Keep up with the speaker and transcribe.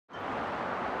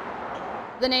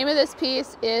The name of this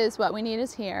piece is What We Need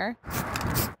Is Here.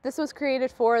 This was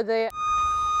created for the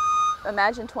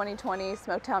Imagine 2020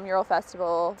 Smoketown Mural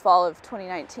Festival, fall of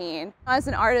 2019. As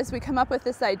an artist, we come up with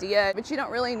this idea, but you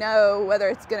don't really know whether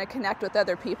it's going to connect with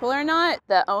other people or not.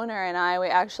 The owner and I, we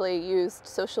actually used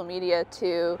social media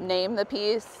to name the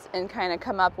piece and kind of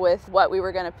come up with what we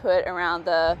were going to put around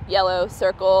the yellow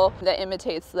circle that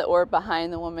imitates the orb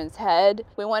behind the woman's head.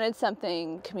 We wanted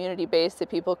something community-based that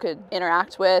people could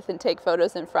interact with and take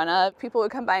photos in front of. People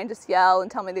would come by and just yell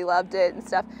and tell me they loved it and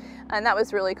stuff. And that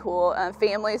was really cool.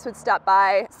 Families would stop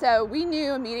by. So we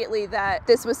knew immediately that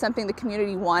this was something the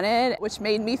community wanted, which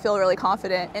made me feel really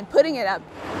confident in putting it up.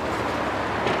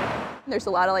 There's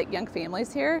a lot of young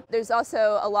families here. There's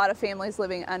also a lot of families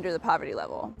living under the poverty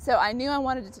level. So I knew I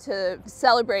wanted to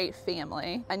celebrate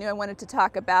family. I knew I wanted to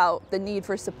talk about the need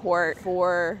for support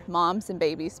for moms and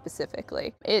babies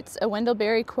specifically. It's a Wendell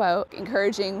Berry quote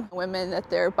encouraging women that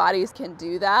their bodies can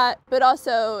do that, but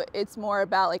also it's more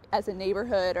about as a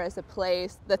neighborhood or as a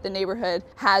place that the neighborhood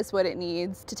has what it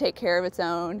needs to take care of its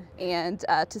own and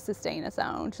to sustain its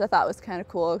own, which I thought was kind of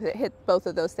cool. It hit both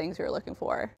of those things we were looking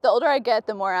for. The older I get,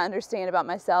 the more I understand about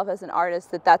myself as an artist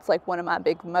that's one of my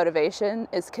big motivation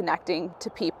is connecting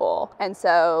to people. And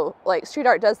so street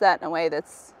art does that in a way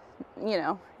that's,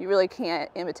 you really can't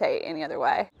imitate any other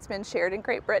way. It's been shared in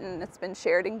Great Britain, it's been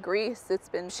shared in Greece, it's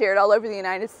been shared all over the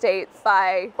United States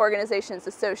by organizations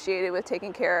associated with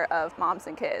taking care of moms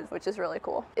and kids, which is really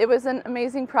cool. It was an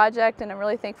amazing project and I'm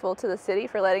really thankful to the city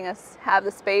for letting us have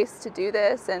the space to do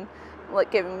this and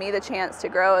giving me the chance to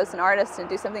grow as an artist and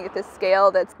do something at this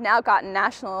scale that's now gotten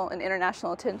national and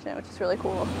international attention, which is really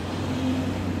cool.